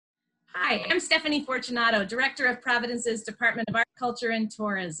Hi, I'm Stephanie Fortunato, Director of Providence's Department of Art, Culture, and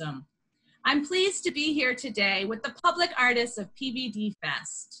Tourism. I'm pleased to be here today with the public artists of PVD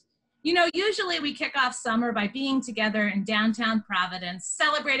Fest. You know, usually we kick off summer by being together in downtown Providence,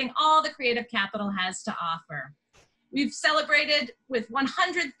 celebrating all the creative capital has to offer. We've celebrated with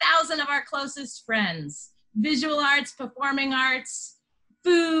 100,000 of our closest friends, visual arts, performing arts,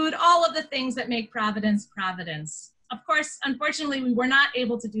 food, all of the things that make Providence, Providence. Of course, unfortunately, we were not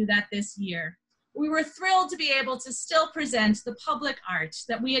able to do that this year. We were thrilled to be able to still present the public art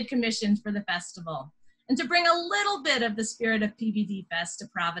that we had commissioned for the festival and to bring a little bit of the spirit of PVD Fest to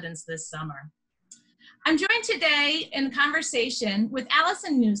Providence this summer. I'm joined today in conversation with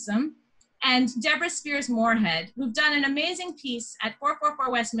Allison Newsom and Deborah Spears-Moorhead, who've done an amazing piece at 444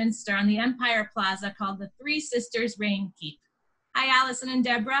 Westminster on the Empire Plaza called The Three Sisters Rain Keep. Hi, Allison and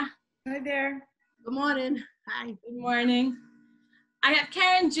Deborah. Hi there. Good morning. Hi. Good morning. I have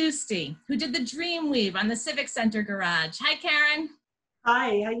Karen Giusti, who did the Dream Weave on the Civic Center garage. Hi, Karen.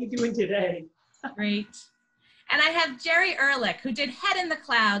 Hi, how you doing today? Great. And I have Jerry Ehrlich, who did Head in the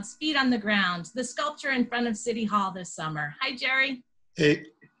Clouds, Feet on the Ground, the sculpture in front of City Hall this summer. Hi, Jerry. Hey.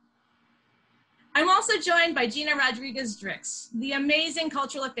 I'm also joined by Gina Rodriguez-Drix, the amazing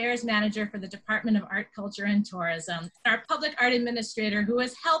Cultural Affairs Manager for the Department of Art, Culture, and Tourism, our public art administrator who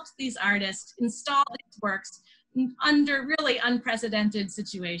has helped these artists install these works under really unprecedented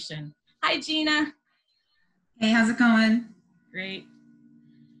situation. Hi, Gina. Hey, how's it going? Great.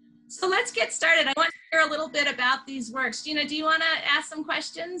 So let's get started. I want to hear a little bit about these works. Gina, do you want to ask some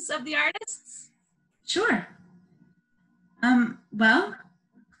questions of the artists? Sure. Well,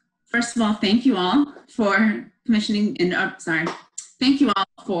 first of all, thank you all for commissioning and, thank you all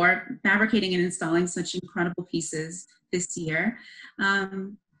for fabricating and installing such incredible pieces this year.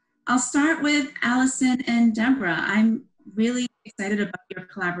 I'll start with Allison and Deborah. I'm really excited about your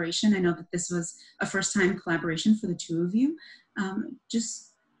collaboration. I know that this was a first-time collaboration for the two of you.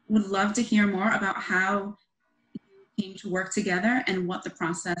 Just would love to hear more about how you came to work together and what the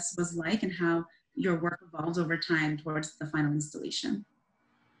process was like and how your work evolved over time towards the final installation.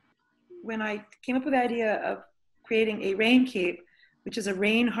 When I came up with the idea of creating a rain cape, which is a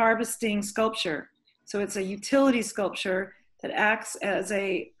rain harvesting sculpture. So it's a utility sculpture that acts as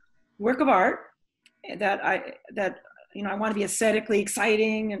a work of art that I want to be aesthetically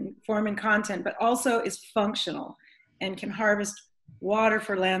exciting and form and content, but also is functional and can harvest water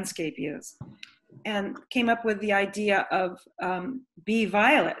for landscape use. And came up with the idea of Be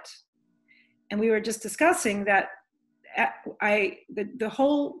Violet. And we were just discussing that the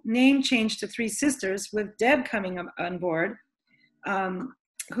whole name change to Three Sisters with Deb coming on board,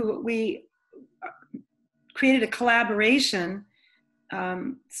 who we created a collaboration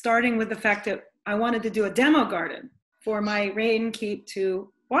starting with the fact that I wanted to do a demo garden for my rain keep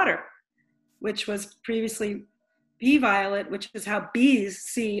to water, which was previously Bee Violet, which is how bees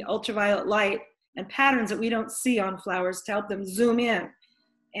see ultraviolet light and patterns that we don't see on flowers to help them zoom in.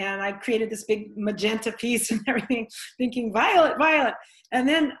 And I created this big magenta piece and everything, thinking violet, violet. And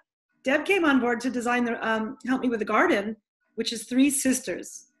then Deb came on board to design help me with the garden, which is Three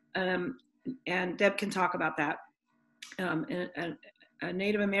Sisters. And Deb can talk about that. A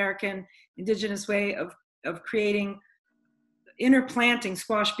Native American indigenous way of creating, interplanting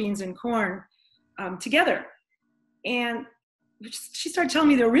squash, beans, and corn together. And she started telling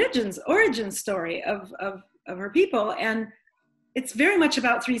me the origin story of her people. And it's very much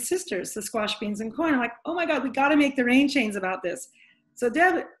about Three Sisters, the squash, beans, and corn. I'm like, oh my God, we got to make the rain chains about this. So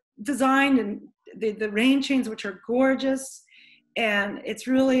Deb designed and the rain chains, which are gorgeous. And it's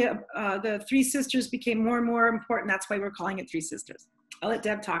really, the Three Sisters became more and more important. That's why we're calling it Three Sisters. I'll let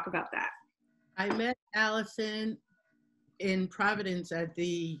Deb talk about that. I met Allison in Providence at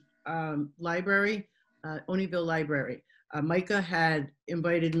the library, Oneyville Library. Micah had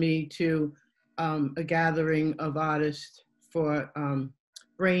invited me to a gathering of artists for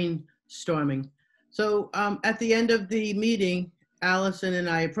brainstorming. So at the end of the meeting, Allison and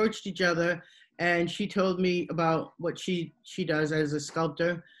I approached each other and she told me about what she does as a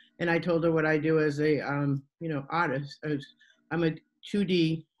sculptor. And I told her what I do as a, artist. I'm a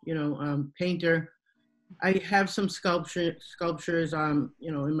 2D, painter. I have some sculptures,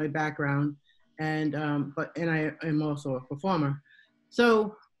 in my background, and I am also a performer.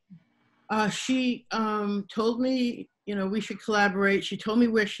 So she told me, we should collaborate. She told me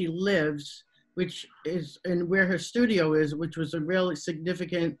where she lives, which is, and where her studio is, which was a really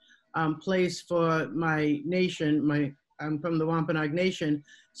significant place for my nation. I'm from the Wampanoag Nation.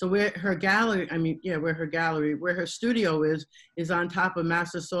 So where her gallery, where her studio is on top of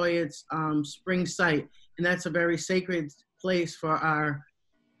Massasoit's spring site. And that's a very sacred place for our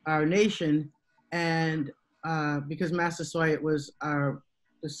our nation, and because Massasoit was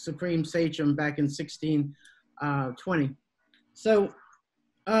the supreme sachem back in 1620. So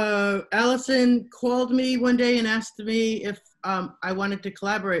Allison called me one day and asked me if I wanted to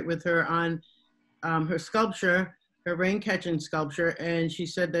collaborate with her on her sculpture, her rain-catching sculpture, and she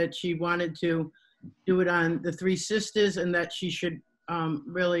said that she wanted to do it on the Three Sisters and that she should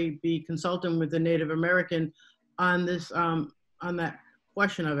really be consulting with the Native American on this, on that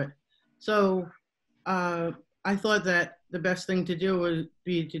question of it. So I thought that the best thing to do would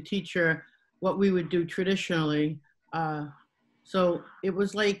be to teach her what we would do traditionally. So it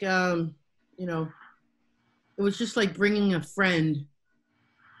was like, you know, it was just like bringing a friend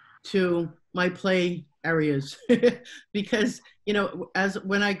to my play areas because, you know, as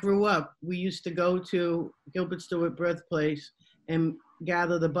when I grew up, we used to go to Gilbert Stewart birthplace and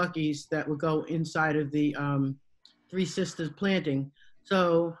gather the buckies that would go inside of the Three Sisters planting.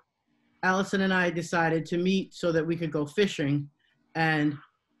 So Allison and I decided to meet so that we could go fishing, and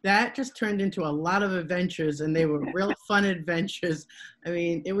that just turned into a lot of adventures, and they were real fun adventures. I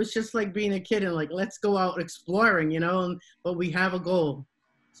mean, it was just like being a kid and like, let's go out exploring, you know, but we have a goal.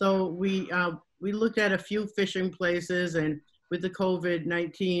 So we looked at a few fishing places, and with the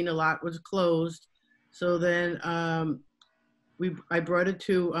COVID-19, a lot was closed. So then I brought it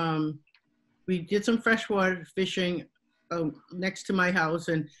to, we did some freshwater fishing next to my house,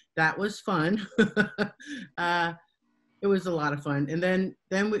 and that was fun. It was a lot of fun. And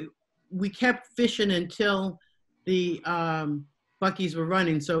then we kept fishing until the buckies were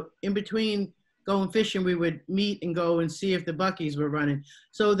running. So in between going fishing, we would meet and go and see if the buckies were running.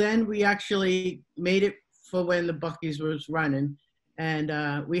 So then we actually made it for when the buckies was running,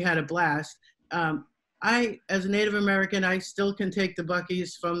 and we had a blast. I, as a Native American, I still can take the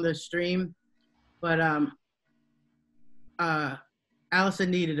buckies from the stream, but Allison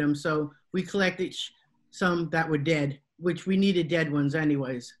needed them, so we collected some that were dead, which we needed dead ones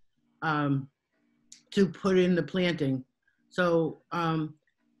anyways, to put in the planting. So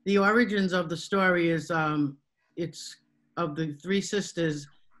the origins of the story is, it's of the Three Sisters,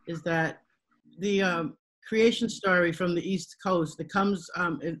 is that the creation story from the East Coast, it comes,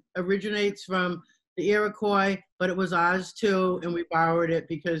 it originates from the Iroquois, but it was ours too, and we borrowed it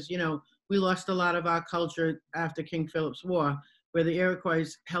because, you know, we lost a lot of our culture after King Philip's War, where the Iroquois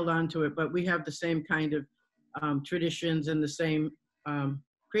held on to it, but we have the same kind of traditions and the same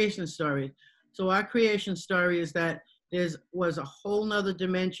creation story. So our creation story is that there was a whole nother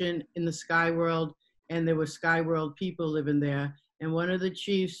dimension in the sky world, and there were sky world people living there. And one of the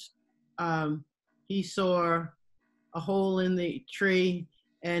chiefs, he saw a hole in the tree,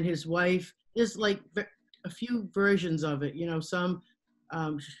 and his wife, there's like a few versions of it, you know, some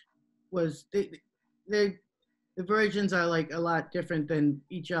was, the versions are like a lot different than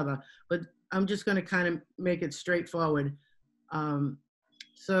each other, but I'm just going to kind of make it straightforward.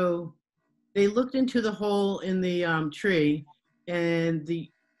 So they looked into the hole in the tree, and the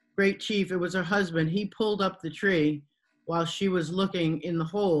great chief, it was her husband, he pulled up the tree while she was looking in the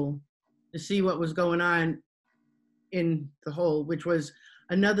hole to see what was going on in the hole, which was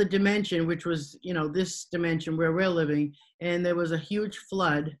another dimension, which was, you know, this dimension where we're living. And there was a huge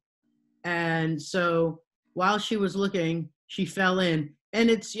flood. And so while she was looking, she fell in. And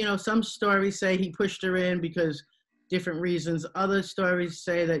it's, you know, some stories say he pushed her in because different reasons. Other stories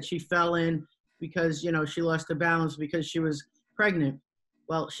say that she fell in because, you know, she lost her balance because she was pregnant.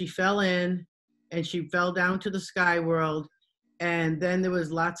 Well, she fell in and she fell down to the sky world. And then there was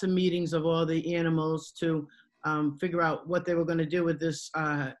lots of meetings of all the animals to figure out what they were going to do with this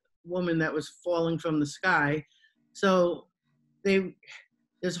woman that was falling from the sky. So there's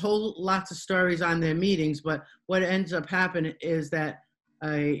lots of stories on their meetings, but what ends up happening is that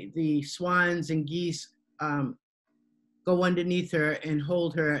the swans and geese go underneath her and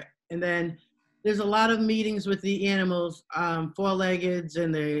hold her. And then there's a lot of meetings with the animals, four-leggeds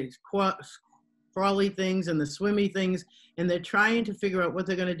and the crawly things and the swimmy things, and they're trying to figure out what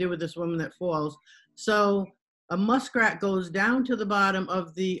they're going to do with this woman that falls. So a muskrat goes down to the bottom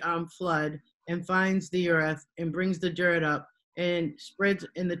of the flood and finds the earth and brings the dirt up and spreads,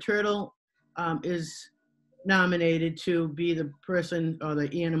 and the turtle is nominated to be the person or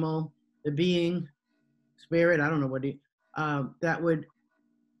the animal, the being, spirit, I don't know what that would,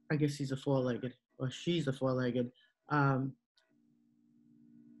 I guess he's a four-legged, or she's a four-legged. The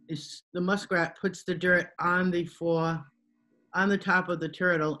muskrat puts the dirt on the top of the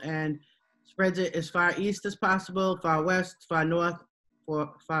turtle and spreads it as far east as possible, far west, far north,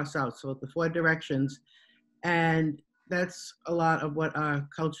 far south, so the four directions. And that's a lot of what our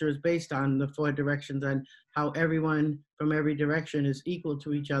culture is based on, the four directions, and how everyone from every direction is equal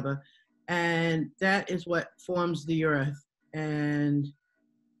to each other. And that is what forms the earth. And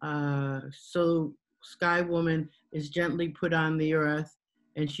so Sky Woman is gently put on the earth,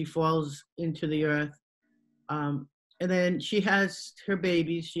 and she falls into the earth. And then she has her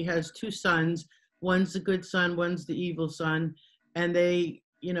babies. She has two sons. One's the good son, one's the evil son. And they,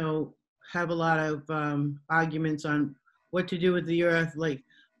 you know, have a lot of arguments on what to do with the earth. Like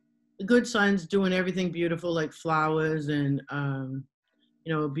the good son's doing everything beautiful, like flowers and,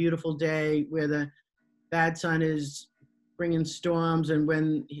 you know, a beautiful day, where the bad son is bringing storms. And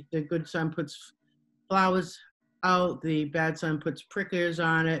when the good son puts flowers out, the bad son puts prickers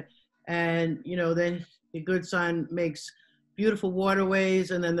on it. And, you know, then the good son makes beautiful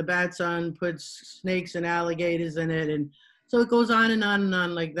waterways, and then the bad son puts snakes and alligators in it. And so it goes on and on and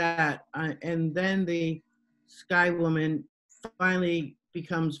on like that. And then the Sky Woman finally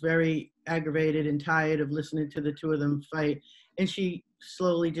becomes very aggravated and tired of listening to the two of them fight. And she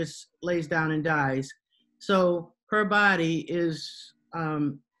slowly just lays down and dies. So her body is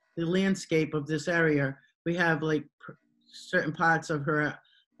the landscape of this area. We have like certain parts of her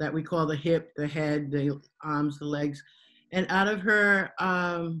that we call the hip, the head, the arms, the legs, and out of her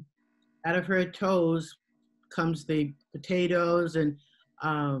toes comes the potatoes and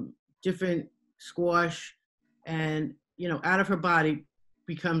different squash, and you know, out of her body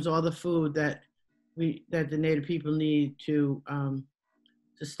becomes all the food that the Native people need to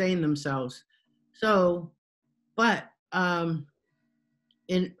sustain themselves. So, but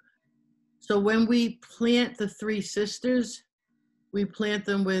so when we plant the three sisters, we plant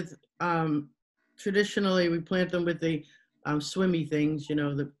them with, traditionally we plant them with the swimmy things, you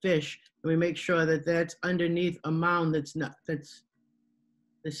know, the fish, and we make sure that that's underneath a mound that's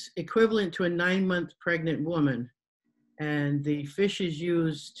equivalent to a 9-month pregnant woman. And the fish is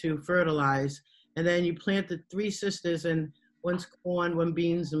used to fertilize. And then you plant the three sisters, and one's corn, one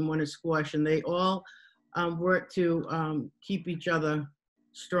beans, and one is squash, and they all work to keep each other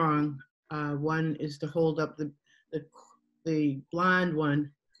strong. One is to hold up the blonde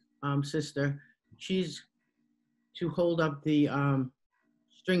one, sister. She's to hold up the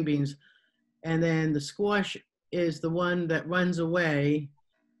string beans. And then the squash is the one that runs away.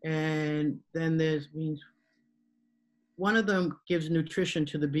 And then there's beans. One of them gives nutrition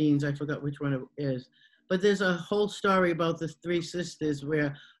to the beans. I forgot which one it is. But there's a whole story about the three sisters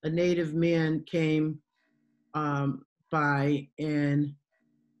where a native man came by, and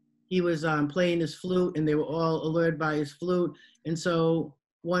he was playing his flute, and they were all allured by his flute. And so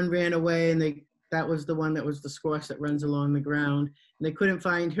one ran away, and that was the one that was the squash that runs along the ground. And they couldn't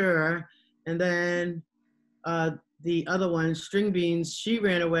find her. And then the other one, string beans, she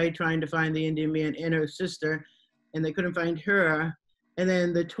ran away trying to find the Indian man and her sister, and they couldn't find her. And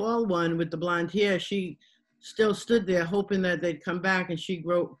then the tall one with the blonde hair, she still stood there hoping that they'd come back, and she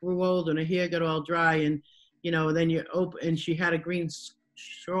grew old and her hair got all dry. And, you know, then you open, and she had a green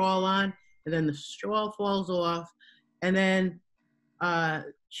shawl on, and then the shawl falls off. And then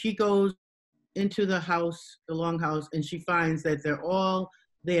she goes into the house, the longhouse, and she finds that they're all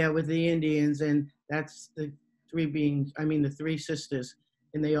there with the Indians, and that's the three sisters,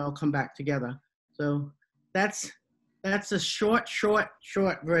 and they all come back together. So that's a short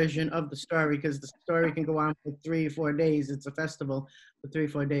version of the story, because the story can go on for 3 or 4 days. It's a festival for 3 or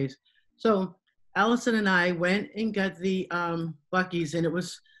 4 days. So Allison and I went and got the Buc-ee's, and it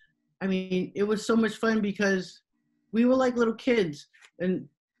was so much fun because we were like little kids. And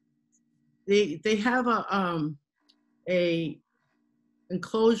they have a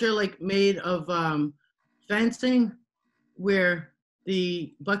enclosure like made of fencing where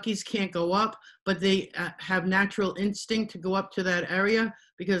the Buc-ee's can't go up, but they have natural instinct to go up to that area,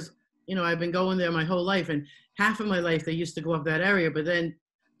 because, you know, I've been going there my whole life, and half of my life they used to go up that area, but then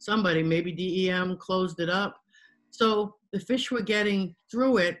somebody, maybe DEM, closed it up. So the fish were getting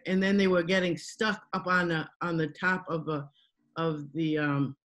through it, and then they were getting stuck up on the top of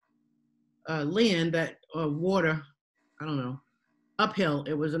the land, that water, I don't know, uphill.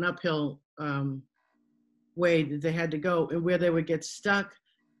 It was an uphill way that they had to go, and where they would get stuck,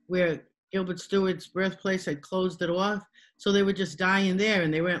 where Gilbert Stewart's birthplace had closed it off. So they were just dying there,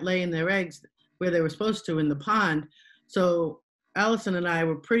 and they weren't laying their eggs where they were supposed to in the pond. So Allison and I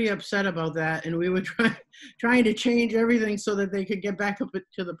were pretty upset about that, and we were trying to change everything so that they could get back up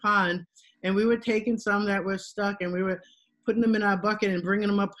to the pond. And we were taking some that were stuck, and we were putting them in our bucket and bringing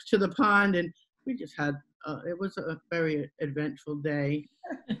them up to the pond. And we just had, it was a very eventful day.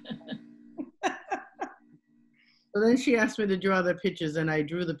 So then she asked me to draw the pictures, and I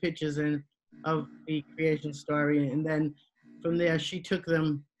drew the pictures of the creation story. And then from there, she took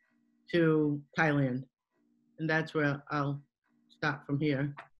them to Thailand. And that's where I'll stop from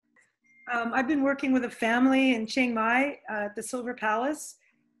here. I've been working with a family in Chiang Mai at the Silver Palace,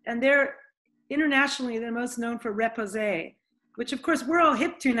 and they're internationally, they're most known for repose, which of course we're all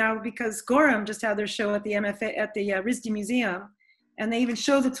hip to now because Gorham just had their show at the MFA, at the RISD Museum, and they even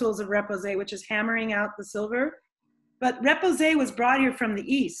show the tools of repose, which is hammering out the silver. But repose was brought here from the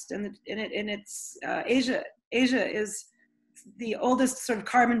East, and it's Asia. Asia is the oldest sort of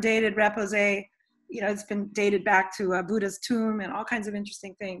carbon dated repose. You know, it's been dated back to Buddha's tomb and all kinds of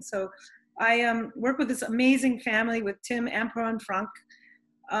interesting things. So I work with this amazing family with Tim Ampron Frank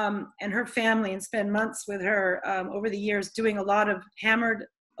and her family, and spend months with her over the years doing a lot of hammered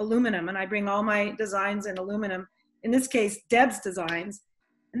aluminum. And I bring all my designs in aluminum, in this case, Deb's designs.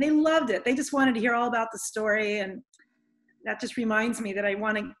 And they loved it. They just wanted to hear all about the story. And that just reminds me that I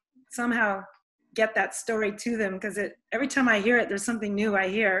want to somehow get that story to them, because every time I hear it, there's something new I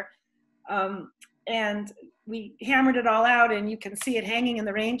hear. And we hammered it all out, and you can see it hanging in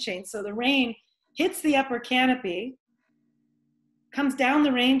the rain chain. So the rain hits the upper canopy, comes down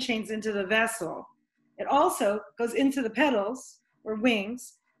the rain chains into the vessel. It also goes into the petals or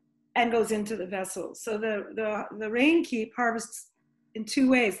wings and goes into the vessel. So the rain keep harvests in two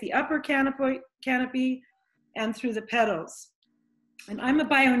ways, the upper canopy and through the petals. And I'm a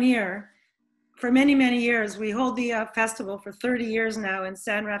pioneer. For many, many years, we hold the festival for 30 years now in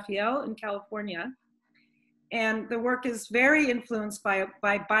San Rafael in California. And the work is very influenced by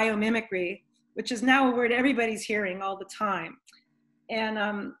biomimicry, which is now a word everybody's hearing all the time. And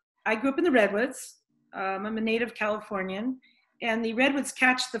I grew up in the Redwoods. I'm a native Californian. And the redwoods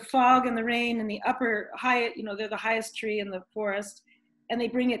catch the fog and the rain in the upper high, you know, they're the highest tree in the forest, and they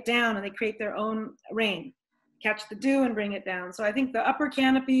bring it down and they create their own rain, catch the dew and bring it down. So I think the upper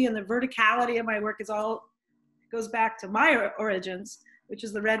canopy and the verticality of my work goes back to my origins, which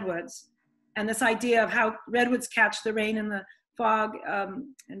is the redwoods. And this idea of how redwoods catch the rain and the fog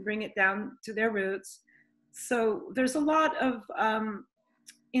and bring it down to their roots. So there's a lot of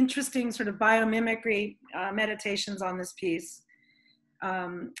interesting sort of biomimicry meditations on this piece,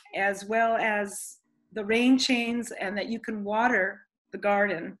 as well as the rain chains, and that you can water the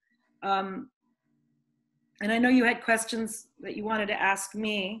garden. And I know you had questions that you wanted to ask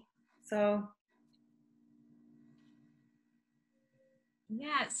me, so.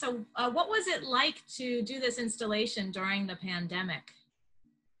 Yeah, so what was it like to do this installation during the pandemic?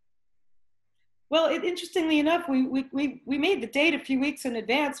 Well, interestingly enough, we made the date a few weeks in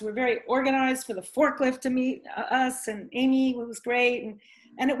advance. We're very organized for the forklift to meet us, and Amy, it was great.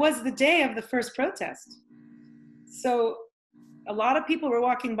 And it was the day of the first protest. So a lot of people were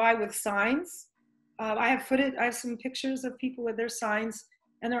walking by with signs. I have some pictures of people with their signs,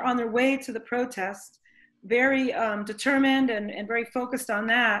 and they're on their way to the protest, very determined and very focused on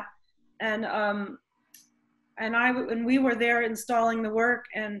that. And we were there installing the work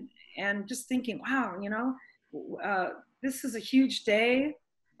and just thinking, wow, you know, this is a huge day.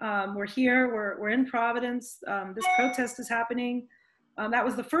 We're here, we're in Providence. This protest is happening. That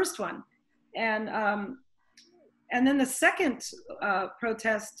was the first one. And then the second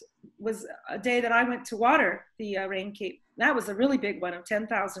protest was a day that I went to water the rain keep. That was a really big one of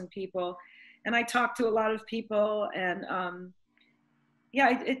 10,000 people. And I talked to a lot of people, and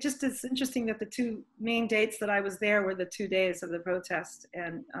yeah, it just is interesting that the two main dates that I was there were the 2 days of the protest,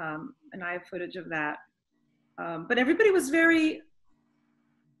 and I have footage of that. But everybody was very,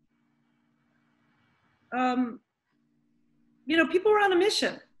 you know, people were on a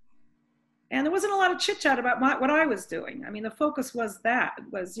mission. And there wasn't a lot of chit chat about what I was doing. I mean, the focus was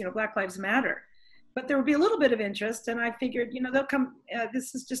you know, Black Lives Matter. But there would be a little bit of interest, and I figured, you know, they'll come,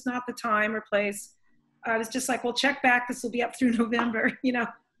 this is just not the time or place. I was just like, well, check back, this will be up through November, you know,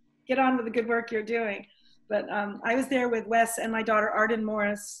 get on with the good work you're doing. But I was there with Wes and my daughter, Arden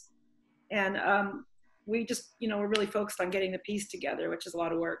Morris, and we just, you know, were really focused on getting the piece together, which is a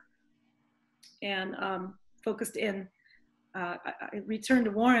lot of work. And focused in, I returned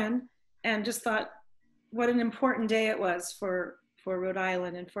to Warren and just thought what an important day it was for Rhode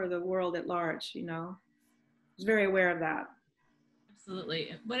Island and for the world at large, you know. I was very aware of that.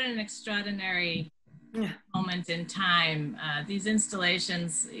 Absolutely. What an extraordinary moment in time. These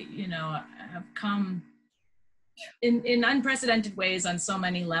installations, you know, have come in unprecedented ways on so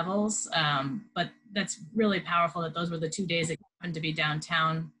many levels, but that's really powerful that those were the 2 days that happened to be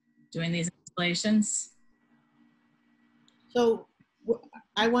downtown doing these installations. So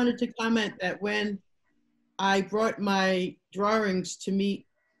I wanted to comment that when I brought my drawings to meet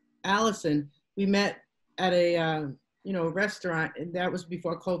Allison, we met at a you know, restaurant, and that was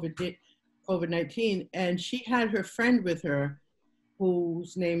before COVID-19, and she had her friend with her,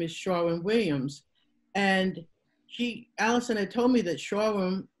 whose name is Sherwin Williams. And Allison had told me that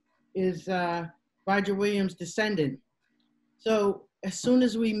Shoreham is Roger Williams' descendant. So as soon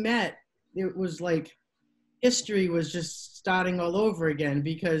as we met, it was like history was just starting all over again,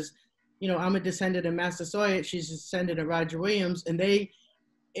 because, you know, I'm a descendant of Massasoit, she's a descendant of Roger Williams, and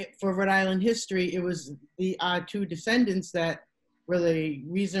for Rhode Island history, it was our two descendants that were the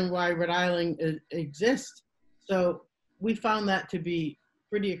reason why Rhode Island exists. So we found that to be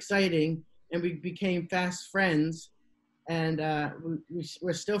pretty exciting, and we became fast friends, and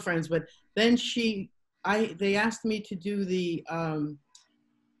we're still friends. But then they asked me to do the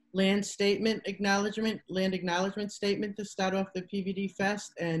land acknowledgement statement to start off the PVD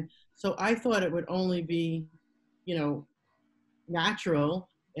Fest. And so I thought it would only be, you know, natural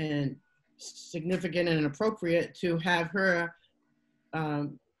and significant and appropriate to have her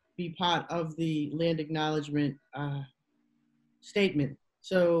be part of the land acknowledgement statement.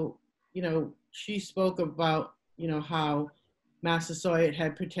 So, you know, she spoke about, you know, how Massasoit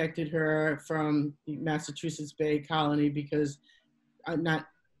had protected her from the Massachusetts Bay Colony because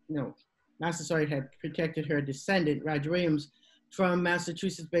Massasoit had protected her descendant, Roger Williams, from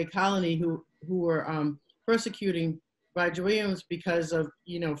Massachusetts Bay Colony, who were persecuting Roger Williams because of,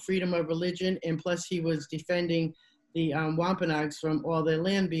 you know, freedom of religion, and plus he was defending the Wampanoags from all their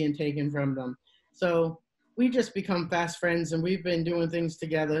land being taken from them. So we just become fast friends, and we've been doing things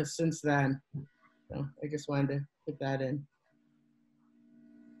together since then. So I just wanted to put that in.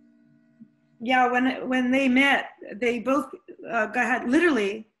 Yeah, when they met, they both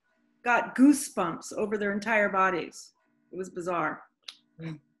literally got goosebumps over their entire bodies. It was bizarre.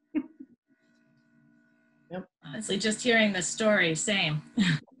 Yep. Honestly, just hearing the story, same.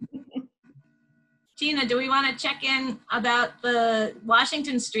 Gina, do we want to check in about the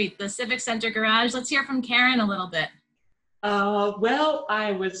Washington Street, the Civic Center garage? Let's hear from Karen a little bit. Well,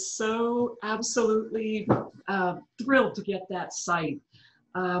 I was so absolutely thrilled to get that site.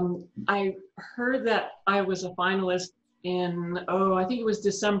 I heard that I was a finalist in, I think it was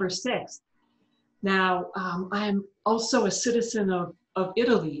December 6th. Now, I'm also a citizen of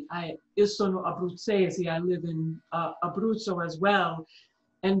Italy. Io sono abruzzese. I live in Abruzzo as well.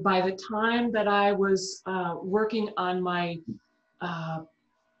 And by the time that I was working on my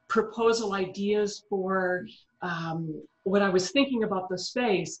proposal ideas for what I was thinking about the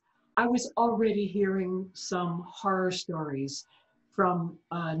space, I was already hearing some horror stories from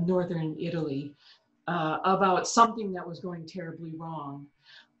northern Italy about something that was going terribly wrong.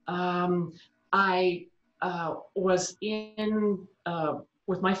 I was in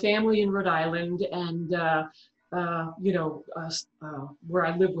with my family in Rhode Island, and where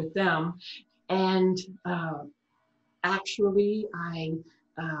I live with them, and actually I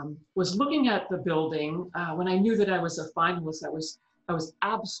was looking at the building when I knew that I was a finalist. I was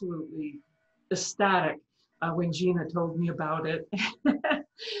absolutely ecstatic when Gina told me about it,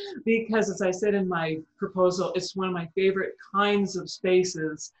 because as I said in my proposal, it's one of my favorite kinds of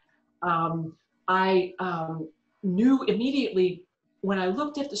spaces. I knew immediately when I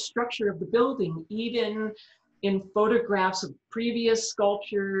looked at the structure of the building, even in photographs of previous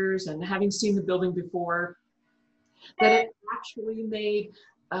sculptures and having seen the building before, that it actually made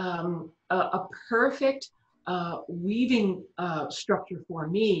a perfect weaving structure for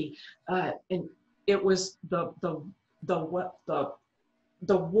me. And it was the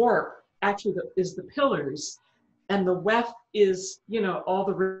warp actually is the pillars, and the weft is, you know, all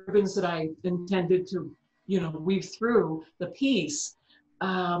the ribbons that I intended to, you know, weave through the piece.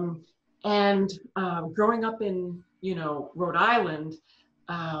 Growing up in, you know, Rhode Island,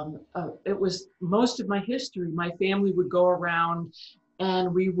 it was most of my history. My family would go around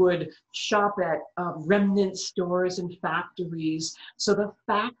and we would shop at remnant stores and factories. So the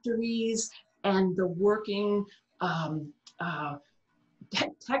factories and the working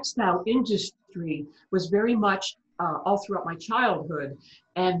textile industry was very much all throughout my childhood.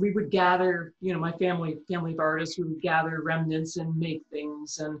 And we would gather, you know, my family of artists, we would gather remnants and make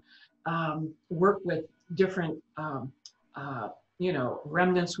things and work with different, you know,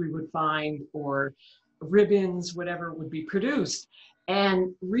 remnants we would find, or ribbons, whatever would be produced.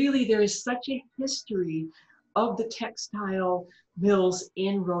 And really there is such a history of the textile mills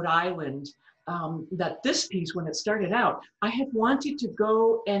in Rhode Island that this piece, when it started out, I had wanted to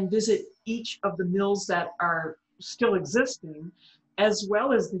go and visit each of the mills that are still existing, as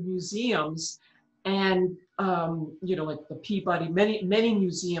well as the museums. And, you know, like the Peabody, many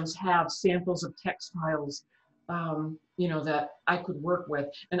museums have samples of textiles, you know, that I could work with,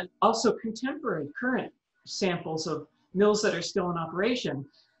 and also contemporary, current samples of mills that are still in operation.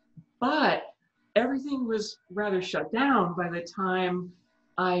 But everything was rather shut down by the time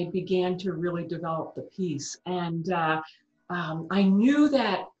I began to really develop the piece. And I knew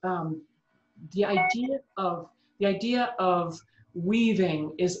that the idea of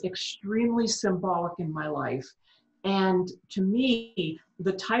weaving is extremely symbolic in my life. And to me,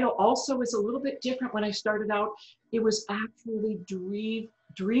 the title also is a little bit different. When I started out, it was actually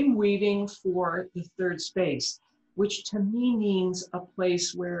dream weaving for the third space, which to me means a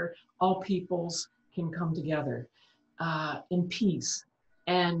place where all peoples can come together in peace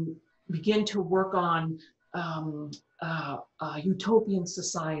and begin to work on utopian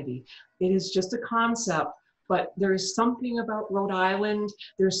society. It is just a concept, but there is something about Rhode Island,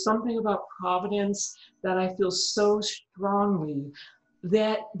 there's something about Providence that I feel so strongly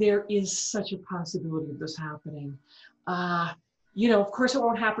that there is such a possibility of this happening. You know, of course it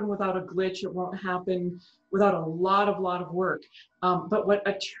won't happen without a glitch, it won't happen without a lot of work. But what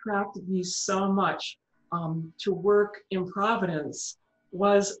attracted me so much to work in Providence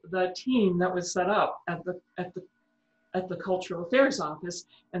was the team that was set up at the Cultural Affairs Office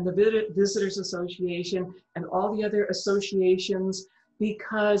and the Visitors Association and all the other associations,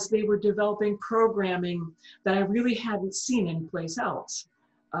 because they were developing programming that I really hadn't seen anyplace else.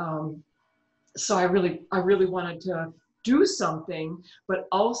 So I really wanted to do something, but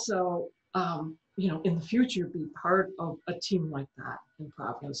also, you know, in the future, be part of a team like that in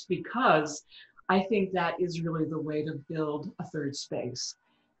Providence, because I think that is really the way to build a third space.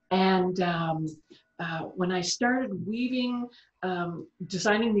 And when I started weaving,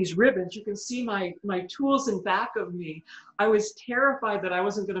 designing these ribbons, you can see my tools in back of me. I was terrified that I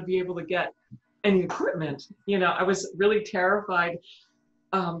wasn't going to be able to get any equipment. You know, I was really terrified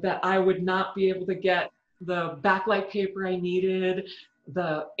that I would not be able to get the backlight paper I needed,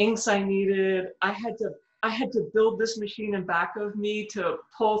 the inks I needed. I had to build this machine in back of me to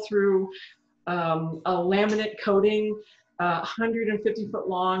pull through a laminate coating, 150-foot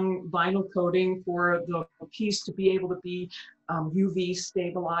long vinyl coating for the piece to be able to be UV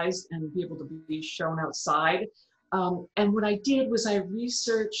stabilized and be able to be shown outside. And what I did was I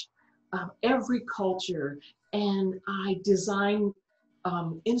researched every culture, and I designed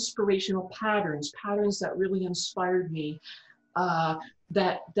inspirational patterns that really inspired me,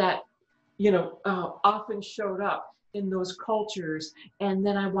 that you know, often showed up in those cultures. And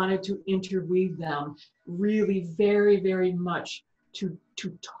then I wanted to interweave them really very much to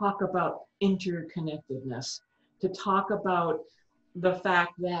talk about interconnectedness, to talk about the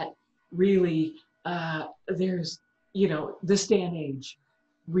fact that really there's, you know, this day and age,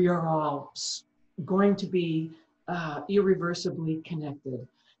 we are all going to be irreversibly connected.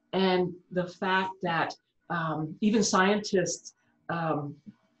 And the fact that even scientists,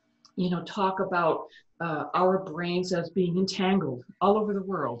 you know, talk about our brains as being entangled all over the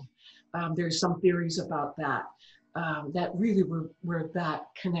world. There's some theories about that, that really we're that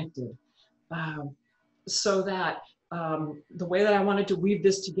connected. So that the way that I wanted to weave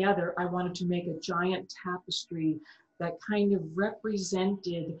this together, I wanted to make a giant tapestry that kind of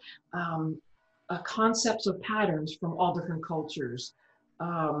represented concepts of patterns from all different cultures.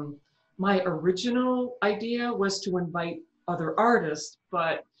 My original idea was to invite other artists,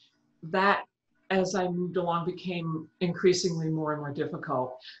 but that, as I moved along, became increasingly more and more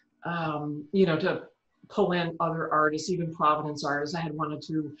difficult. You know, to pull in other artists, even Providence artists. I had wanted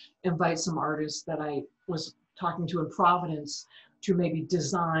to invite some artists that I was talking to in Providence to maybe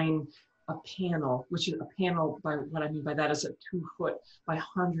design a panel, which is a panel, by what I mean by that is a 2-foot by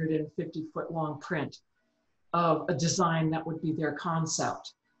 150-foot long print of a design that would be their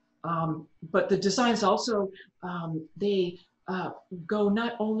concept. But the designs also, they go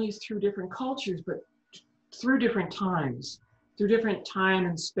not only through different cultures, but through different times, through different time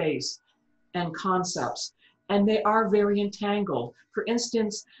and space and concepts. And they are very entangled. For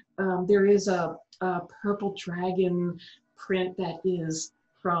instance, there is a purple dragon print that is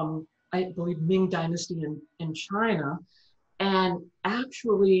from, I believe, Ming Dynasty in China. And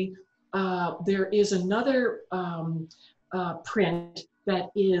actually, there is another print that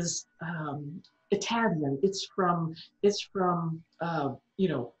is Italian. It's from you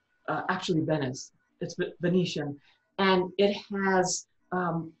know, actually Venice. It's Venetian, and it has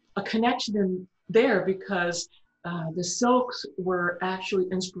a connection in there because the silks were actually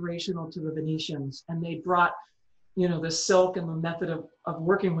inspirational to the Venetians, and they brought, you know, the silk and the method of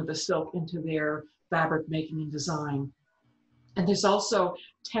working with the silk into their fabric making and design. And there's also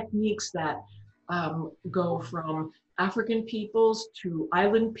techniques that go from African peoples to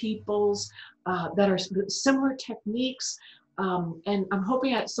island peoples that are similar techniques. And I'm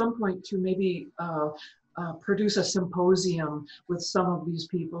hoping at some point to maybe produce a symposium with some of these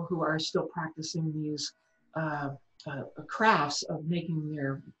people who are still practicing these crafts of making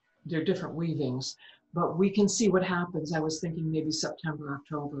their different weavings. But we can see what happens. I was thinking maybe September,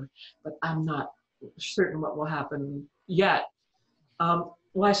 October, but I'm not certain what will happen yet. Well,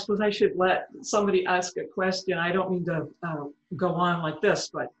 I suppose I should let somebody ask a question. I don't mean to go on like this,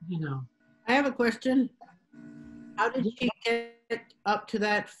 but you know. I have a question. How did she get up to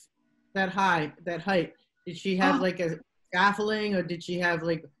that height? Did she have like a scaffolding, or did she have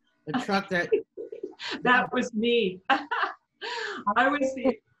like a truck that? That was me. I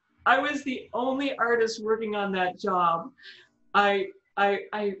was the only artist working on that job.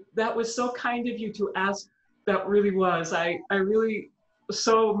 That was so kind of you to ask. That really was. I really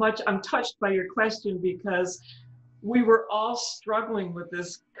so much. I'm touched by your question because we were all struggling with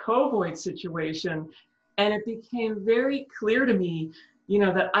this COVID situation, and it became very clear to me, you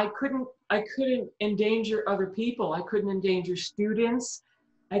know, that I couldn't endanger other people. I couldn't endanger students.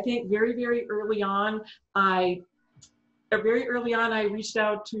 I think very early on, I reached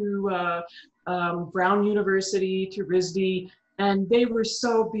out to Brown University, to RISD, and they were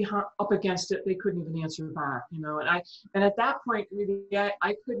so up against it, they couldn't even answer back, you know. And at that point, really,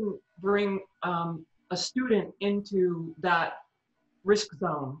 I couldn't bring a student into that risk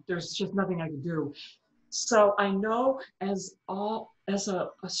zone. There's just nothing I could do. So I know as a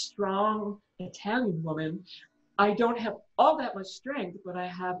strong Italian woman, I don't have all that much strength, but I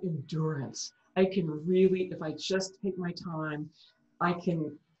have endurance. I can really, if I just take my time, I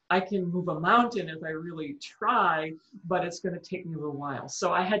can move a mountain if I really try, but it's going to take me a little while.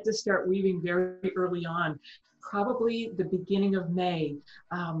 So I had to start weaving very early on, probably the beginning of May.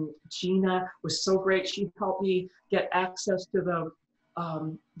 Gina was so great. She helped me get access to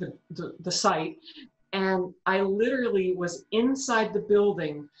the site. And I literally was inside the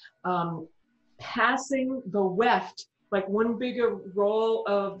building, passing the weft, like one big roll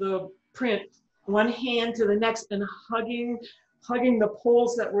of the print, one hand to the next, and hugging the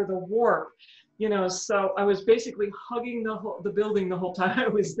poles that were the warp, you know. So I was basically hugging the building the whole time I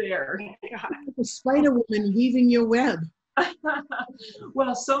was there. The Spider Woman weaving your web.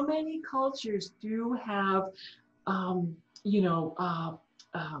 Well, so many cultures do have, you know,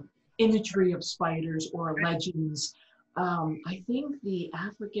 imagery of spiders or legends. I think the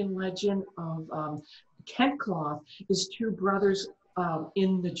African legend of Kent cloth is two brothers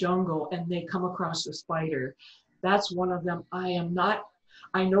in the jungle, and they come across a spider. That's one of them. I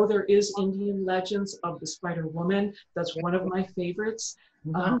know there is Indian legends of the Spider Woman. That's one of my favorites.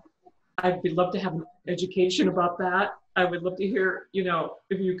 I'd love to have an education about that. I would love to hear, you know,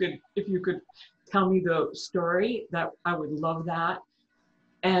 if you could tell me the story, that I would love that.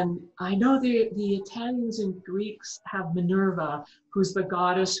 And I know the Italians and Greeks have Minerva, who's the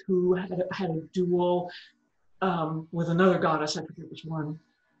goddess who had a duel with another goddess, I forget which one.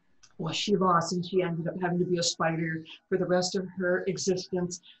 Well, she lost, and she ended up having to be a spider for the rest of her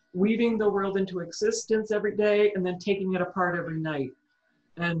existence, weaving the world into existence every day and then taking it apart every night.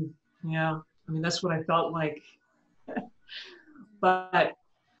 And yeah, I mean, that's what I felt like. But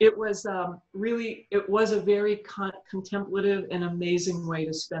it was it was a very contemplative and amazing way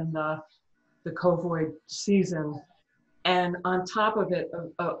to spend the COVID season. And on top of it,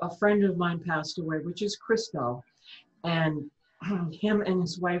 a friend of mine passed away, which is Christo. And him and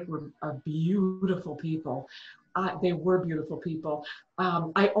his wife were beautiful people. They were beautiful people.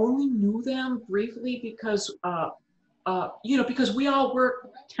 I only knew them briefly because, you know, because we all work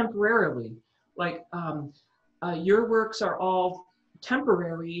temporarily. Like your works are all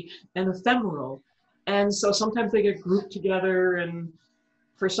temporary and ephemeral. And so sometimes they get grouped together, and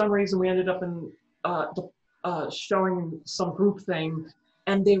for some reason we ended up in showing some group thing,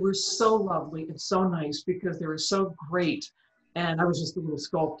 and they were so lovely and so nice because they were so great. And I was just a little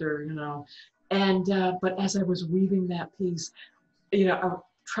sculptor, you know. And but as I was weaving that piece, you know, I'm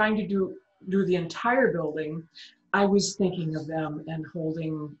trying to do the entire building, I was thinking of them and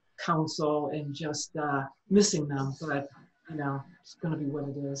holding counsel and just missing them. But you know, it's going to be what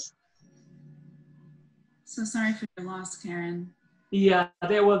it is. So sorry for your loss, Karen. Yeah,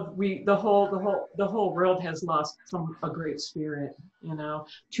 there was the whole world has lost a great spirit, you know,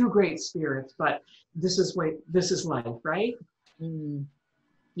 two great spirits. But this is life, right? Mm.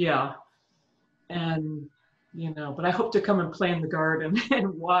 Yeah, and you know, but I hope to come and play in the garden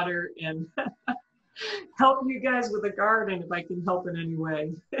and water and help you guys with the garden if I can help in any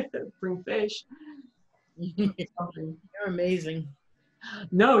way. Bring fish. You're amazing.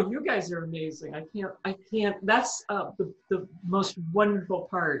 No, you guys are amazing. I can't, that's the most wonderful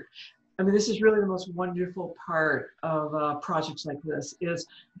part. I mean, this is really the most wonderful part of projects like this, is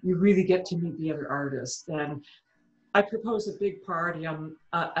you really get to meet the other artists. And I proposed a big party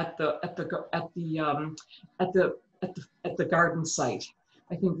at the at the garden site.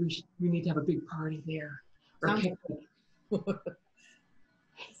 I think we need to have a big party there. Or picnic.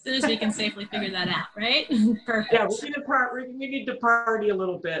 As soon as we can safely figure that out, right? Perfect. Yeah, we need to party a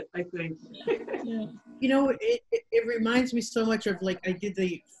little bit, I think. Yeah. You know, it reminds me so much of, like, I did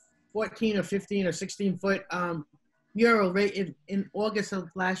the 14 or 15 or 16 foot mural right in August of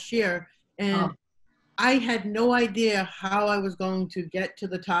last year, and I had no idea how I was going to get to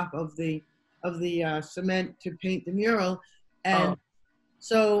the top of the cement to paint the mural. And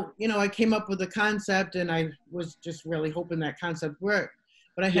so, you know, I came up with a concept, and I was just really hoping that concept worked.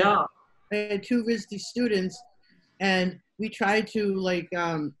 But I had two RISD students, and we tried to, like,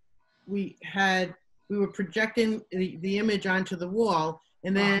 we were projecting the image onto the wall,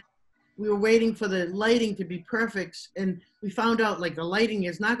 and then we were waiting for the lighting to be perfect, and we found out, like, the lighting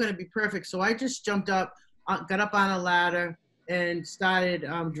is not going to be perfect. So I just jumped up, got up on a ladder, and started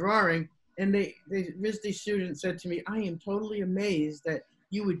drawing. And the RISD student said to me, "I am totally amazed that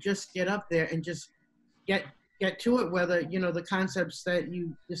you would just get up there and just get to it, whether, you know, the concepts that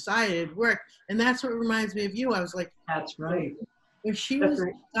you decided work." And that's what reminds me of you. I was like, that's right. When she was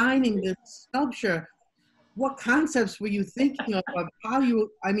designing this sculpture, what concepts were you thinking of how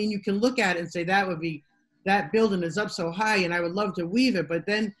I mean, you can look at it and say that building is up so high and I would love to weave it, but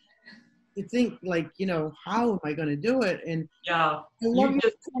then you think, like, you know, how am I going to do it? And I love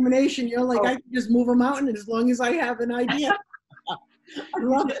your determination. You're like, I can just move a mountain as long as I have an idea. I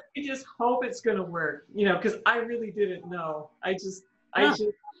love it. I just hope it's going to work, you know, because I really didn't know.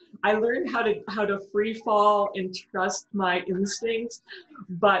 I learned how to free fall and trust my instincts,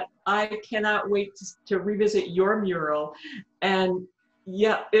 but I cannot wait to revisit your mural. And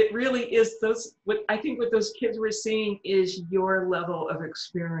yeah, it really is I think what those kids were seeing is your level of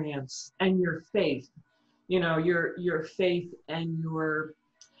experience and your faith, you know, your faith and your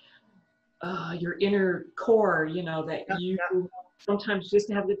inner core, you know, that you sometimes just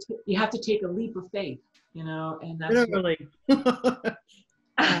you have to take a leap of faith, you know, and that's literally.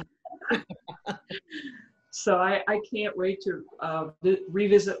 So I can't wait to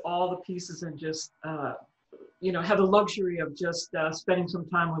revisit all the pieces and just you know, have the luxury of just spending some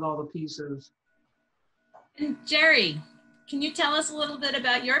time with all the pieces. And Jerry, can you tell us a little bit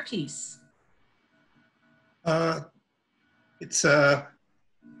about your piece? It's an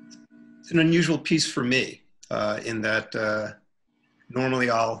unusual piece for me in that normally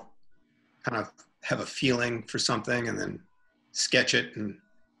I'll kind of have a feeling for something and then sketch it and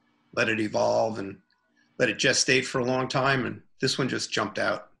let it evolve and let it gestate for a long time. And this one just jumped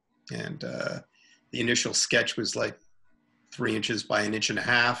out. And the initial sketch was like 3 inches by 1.5 inches.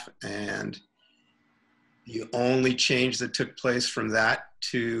 And the only change that took place from that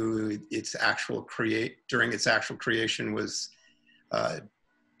to its actual during its actual creation was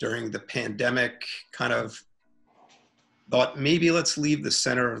during the pandemic, kind of thought maybe let's leave the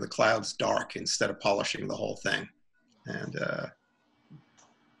center of the clouds dark instead of polishing the whole thing. And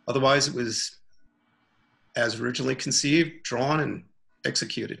otherwise it was as originally conceived, drawn, and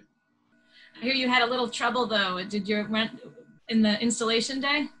executed. I hear you had a little trouble though. Did you rent in the installation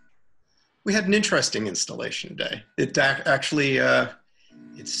day? We had an interesting installation day. It actually,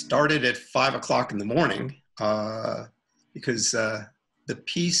 it started at 5 o'clock in the morning because the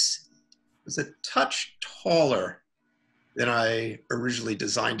piece was a touch taller than I originally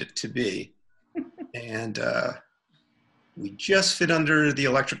designed it to be. And we just fit under the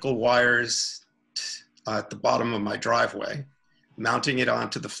electrical wires at the bottom of my driveway, mounting it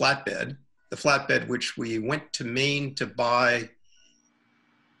onto the flatbed which we went to Maine to buy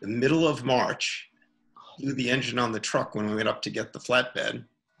the middle of March, blew the engine on the truck when we went up to get the flatbed.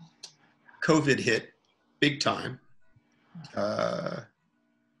 COVID hit big time.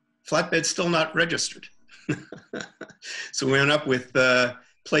 Flatbed's still not registered. So we went up with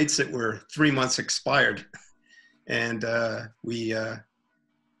plates that were 3 months expired. And we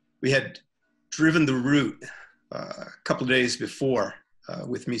had driven the route a couple of days before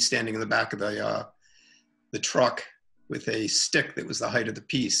with me standing in the back of the truck with a stick that was the height of the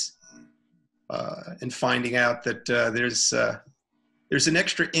piece, and finding out that there's an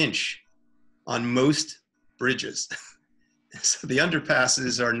extra inch on most bridges. So the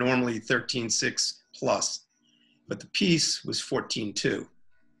underpasses are normally 13.6 plus, but the piece was 14.2.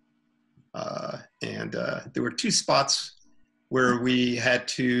 And there were 2 spots where we had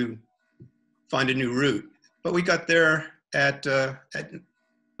to find a new route, but we got there at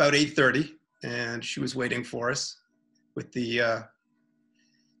about 8:30, and she was waiting for us with the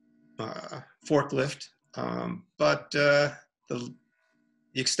forklift. But the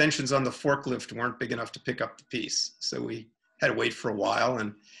extensions on the forklift weren't big enough to pick up the piece, so we had to wait for a while.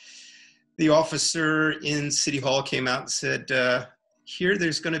 And the officer in City Hall came out and said, here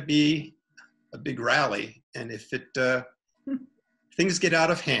there's going to be a big rally, and if things get out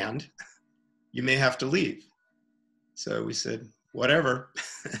of hand, you may have to leave. So we said, whatever.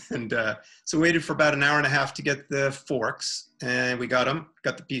 And so we waited for about an hour and a half to get the forks, and we got them,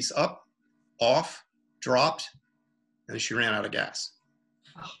 got the piece up, off, dropped, and she ran out of gas.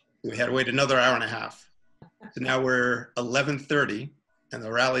 We had to wait another hour and a half. So now we're 11:30, and the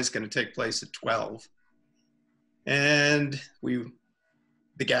rally is going to take place at 12. And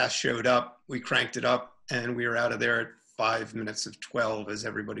the gas showed up, we cranked it up, and we were out of there at 5 minutes of 12 as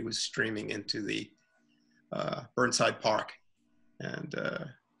everybody was streaming into the Burnside Park. And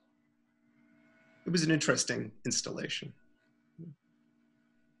it was an interesting installation.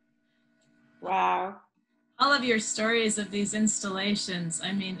 Wow. All of your stories of these installations,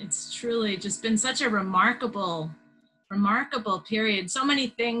 I mean, it's truly just been such a remarkable period. So many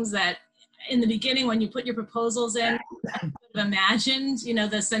things that in the beginning, when you put your proposals in, I could have imagined, you know,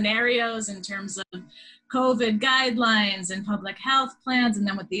 the scenarios in terms of COVID guidelines and public health plans, and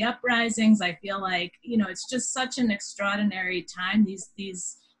then with the uprisings, I feel like, you know, it's just such an extraordinary time.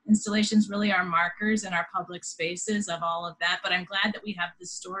 These installations really are markers in our public spaces of all of that, but I'm glad that we have the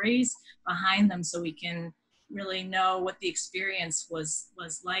stories behind them so we can really know what the experience was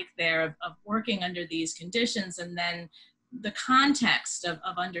like there of working under these conditions, and then the context of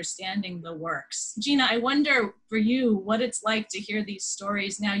understanding the works. Gina, I wonder for you what it's like to hear these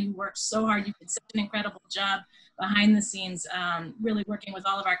stories. Now you worked so hard, you did such an incredible job behind the scenes, really working with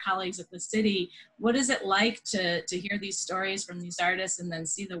all of our colleagues at the city. What is it like to hear these stories from these artists and then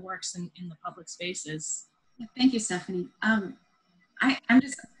see the works in the public spaces? Thank you, Stephanie.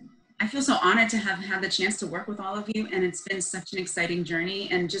 I feel so honored to have had the chance to work with all of you, and it's been such an exciting journey.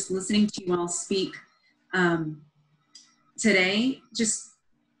 And just listening to you all speak today,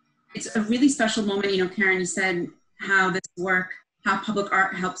 it's a really special moment. You know, Karen, you said how this work, how public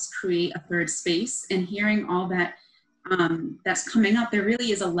art helps create a third space, and hearing all that that's coming up, there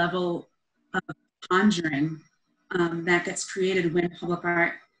really is a level of conjuring that gets created when public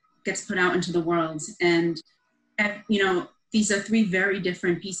art gets put out into the world. And you know, these are three very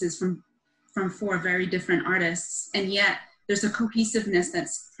different pieces from four very different artists, and yet there's a cohesiveness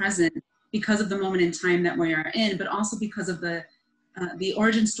that's present because of the moment in time that we are in, but also because of the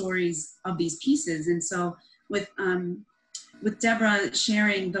origin stories of these pieces. And so with Deborah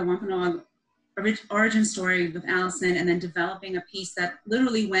sharing the Wampanoag origin story with Allison, and then developing a piece that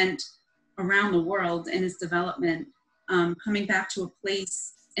literally went around the world in its development, coming back to a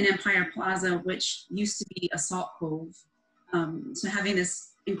place in Empire Plaza, which used to be a salt cove. So having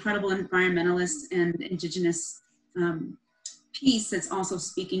this incredible environmentalist and indigenous piece that's also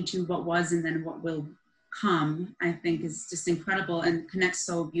speaking to what was and then what will come, I think is just incredible, and connects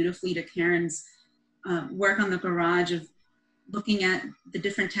so beautifully to Karen's work on the garage of looking at the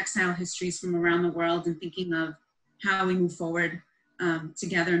different textile histories from around the world and thinking of how we move forward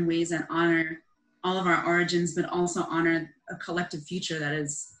together in ways that honor all of our origins, but also honor a collective future that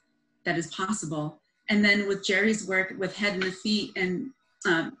is possible. And then with Jerry's work with Head in the Feet and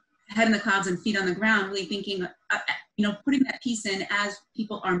Head in the Clouds and Feet on the Ground, really thinking, you know, putting that piece in as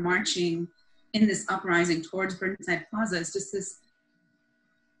people are marching in this uprising towards Burnside Plaza is just this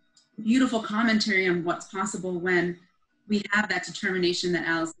beautiful commentary on what's possible when we have that determination that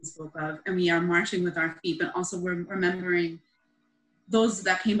Allison spoke of, and we are marching with our feet, but also we're remembering those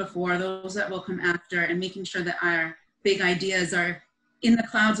that came before, those that will come after, and making sure that our big ideas are in the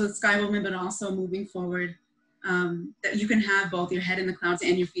clouds with Sky Woman, but also moving forward, that you can have both your head in the clouds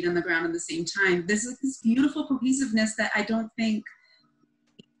and your feet on the ground at the same time. This is this beautiful cohesiveness that I don't think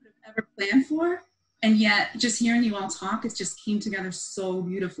we could have ever planned for. And yet just hearing you all talk, it just came together so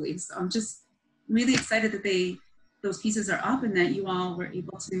beautifully. So I'm just really excited that those pieces are up and that you all were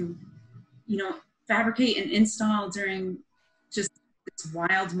able to, you know, fabricate and install during just this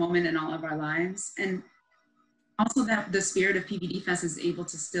wild moment in all of our lives. And also that the spirit of PVD Fest is able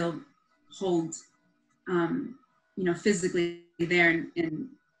to still hold, you know, physically there in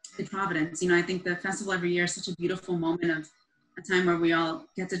Providence. You know, I think the festival every year is such a beautiful moment of a time where we all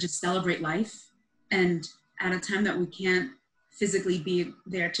get to just celebrate life, and at a time that we can't physically be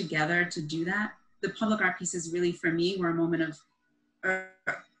there together to do that. The public art pieces really, for me, were a moment of, are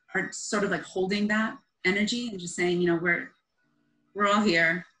sort of like holding that energy and just saying, you know, we're all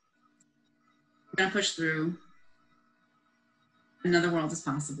here, we're gonna push through, another world is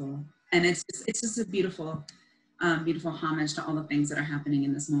possible. And it's just a beautiful, beautiful homage to all the things that are happening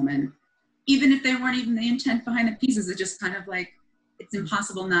in this moment. Even if they weren't even the intent behind the pieces, it's just kind of like, it's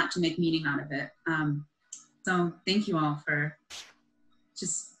impossible not to make meaning out of it. So thank you all for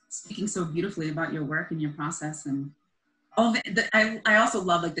just speaking so beautifully about your work and your process, and all of it. I also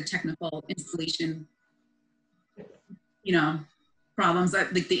love like the technical installation, you know, problems.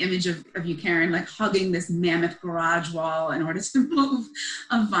 Like the image of you, Karen, like hugging this mammoth garage wall in order to move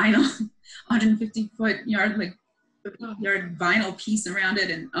a vinyl 150-foot yard vinyl piece around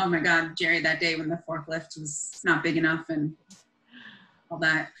it. And oh my God, Jerry, that day when the forklift was not big enough and all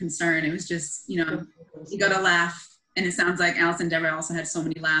that concern, it was just, you know, you got to laugh. And it sounds like Alice and Deborah also had so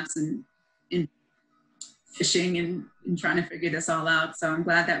many laughs in fishing and trying to figure this all out. So I'm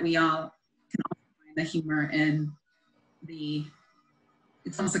glad that we all can also find the humor in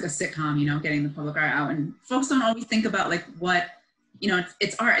it's almost like a sitcom, you know, getting the public art out. And folks don't always think about like what, you know,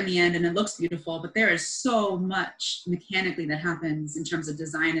 it's art in the end and it looks beautiful, but there is so much mechanically that happens in terms of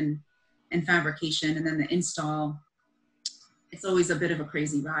design and fabrication, and then the install. It's always a bit of a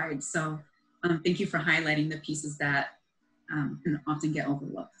crazy ride. So thank you for highlighting the pieces that can often get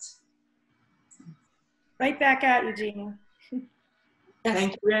overlooked. Right back at you, Gina.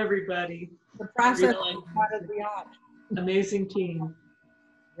 Thank you, everybody. The process Really. is part of the art. Amazing team.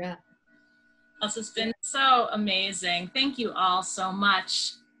 Yeah. This has been so amazing. Thank you all so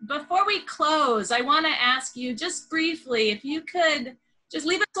much. Before we close, I want to ask you just briefly, if you could just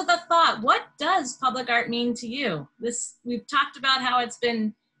leave us with a thought. What does public art mean to you? We've talked about how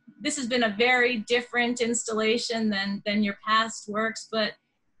this has been a very different installation than your past works, but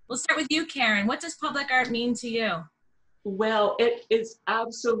we'll start with you, Karen. What does public art mean to you? Well, it is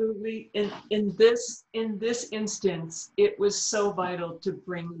absolutely in this instance, it was so vital to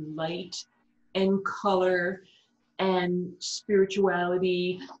bring light and color and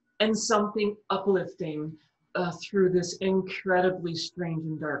spirituality and something uplifting through this incredibly strange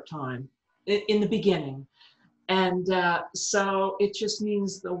and dark time in the beginning. And so it just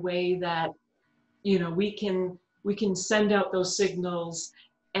means the way that, you know, we can send out those signals,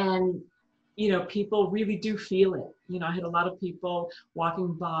 and you know, people really do feel it. You know, I had a lot of people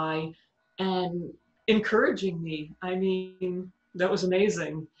walking by and encouraging me. I mean, that was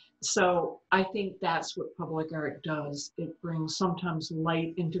amazing. So I think that's what public art does. It brings sometimes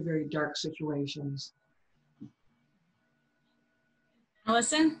light into very dark situations.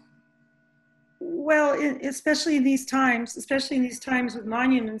 Allison? Well, especially in these times with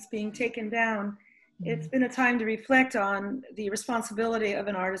monuments being taken down, it's been a time to reflect on the responsibility of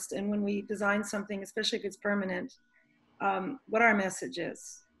an artist, and when we design something, especially if it's permanent, what our message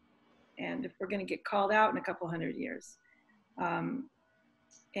is, and if we're going to get called out in a couple hundred years.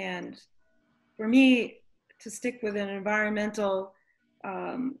 And for me, to stick with an environmental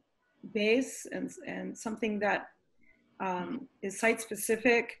base and something that is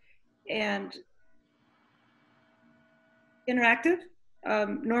site-specific and interactive.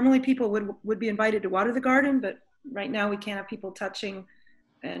 Normally people would be invited to water the garden, but right now we can't have people touching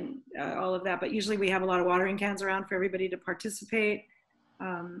and all of that. But usually we have a lot of watering cans around for everybody to participate.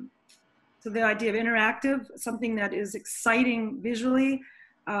 So the idea of interactive, something that is exciting visually,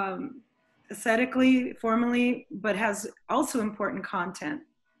 aesthetically, formally, but has also important content.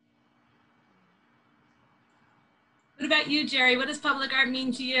 What about you, Jerry? What does public art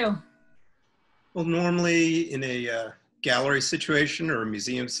mean to you? Well, normally in a gallery situation or a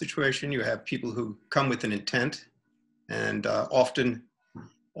museum situation, you have people who come with an intent and often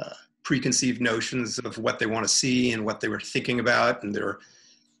preconceived notions of what they want to see and what they were thinking about and their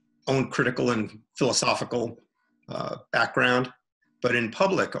own critical and philosophical background. But in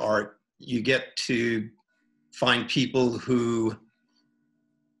public art, you get to find people who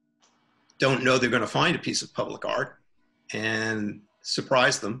don't know they're going to find a piece of public art and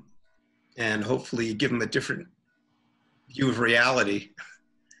surprise them, and hopefully give them a different view of reality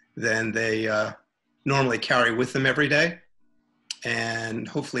than they normally carry with them every day. And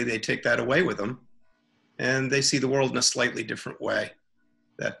hopefully they take that away with them and they see the world in a slightly different way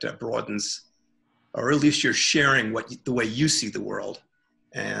that broadens, or at least you're sharing the way you see the world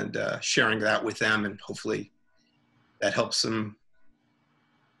and sharing that with them, and hopefully that helps them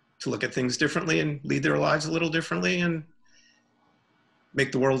to look at things differently and lead their lives a little differently and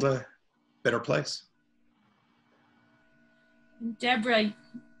make the world a better place. Deborah,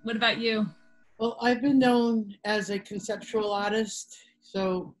 what about you? Well, I've been known as a conceptual artist.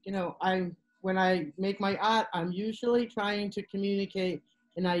 So, you know, when I make my art, I'm usually trying to communicate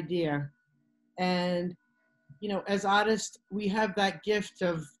an idea. And, you know, as artists, we have that gift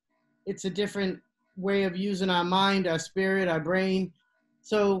of, it's a different way of using our mind, our spirit, our brain.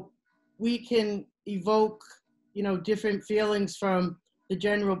 So we can evoke, you know, different feelings from the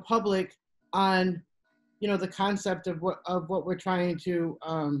general public on, you know, the concept of what we're trying to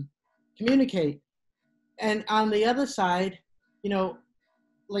communicate. And on the other side, you know,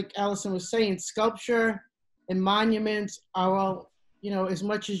 like Allison was saying, sculpture and monuments are all, you know, as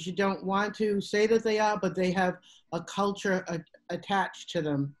much as you don't want to say that they are, but they have a culture attached to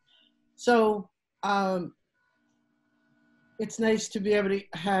them. So it's nice to be able to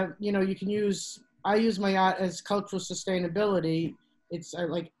have, you know, you can use, I use my art as cultural sustainability. It's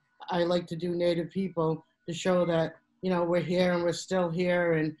I like to do Native people to show that, you know, we're here and we're still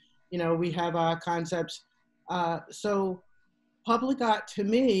here, and, you know, we have our concepts. So public art to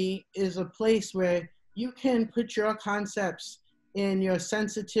me is a place where you can put your concepts and your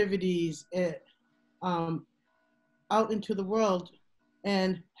sensitivities out into the world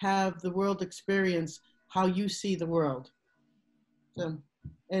and have the world experience how you see the world. So,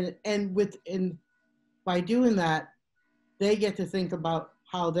 and by doing that, they get to think about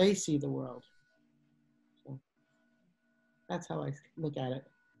how they see the world. So that's how I look at it.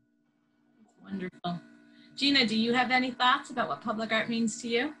 Wonderful. Gina, do you have any thoughts about what public art means to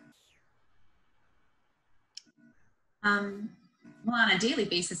you? Well, on a daily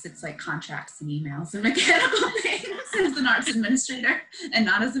basis, it's like contracts and emails and mechanical things as an arts administrator and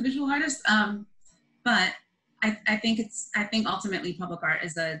not as a visual artist. But I think ultimately public art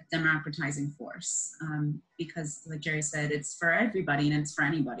is a democratizing force because, like Jerry said, it's for everybody and it's for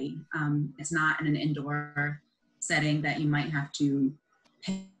anybody. It's not in an indoor setting that you might have to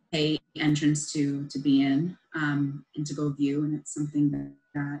pay entrance to be in and to go view, and it's something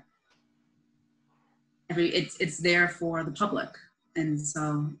that it's there for the public, and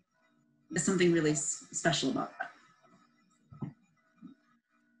so there's something really special about that.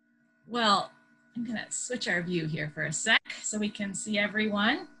 Well, I'm gonna switch our view here for a sec so we can see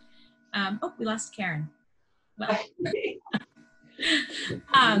everyone. Oh, we lost Karen. Well,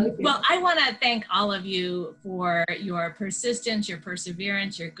 well, I want to thank all of you for your persistence, your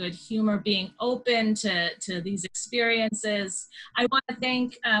perseverance, your good humor, being open to these experiences. I want to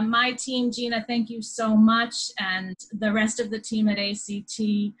thank my team. Gina, thank you so much, and the rest of the team at ACT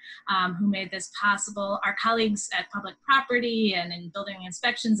who made this possible. Our colleagues at Public Property and in Building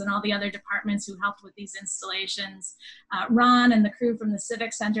Inspections and all the other departments who helped with these installations. Ron and the crew from the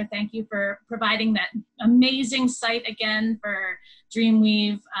Civic Center, thank you for providing that amazing site again for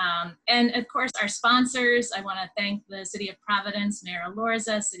Dreamweave. And of course, our sponsors. I want to thank the City of Providence, Mayor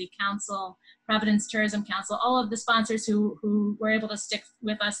Alorza, City Council, Providence Tourism Council, all of the sponsors who were able to stick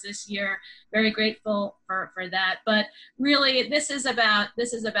with us this year. Very grateful for that. But really, this is about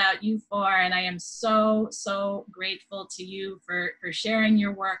you four, and I am so grateful to you for sharing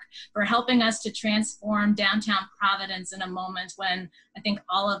your work, for helping us to transform downtown Providence in a moment when I think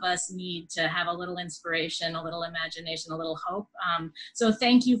all of us need to have a little inspiration, a little imagination, a little hope. So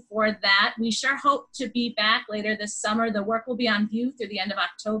thank you for that. We sure hope to be back later this summer. The work will be on view through the end of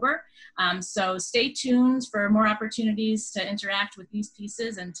October. So stay tuned for more opportunities to interact with these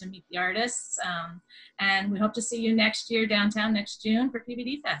pieces and to meet the artists. And we hope to see you next year downtown next June for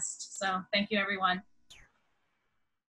PVD Fest. So thank you, everyone.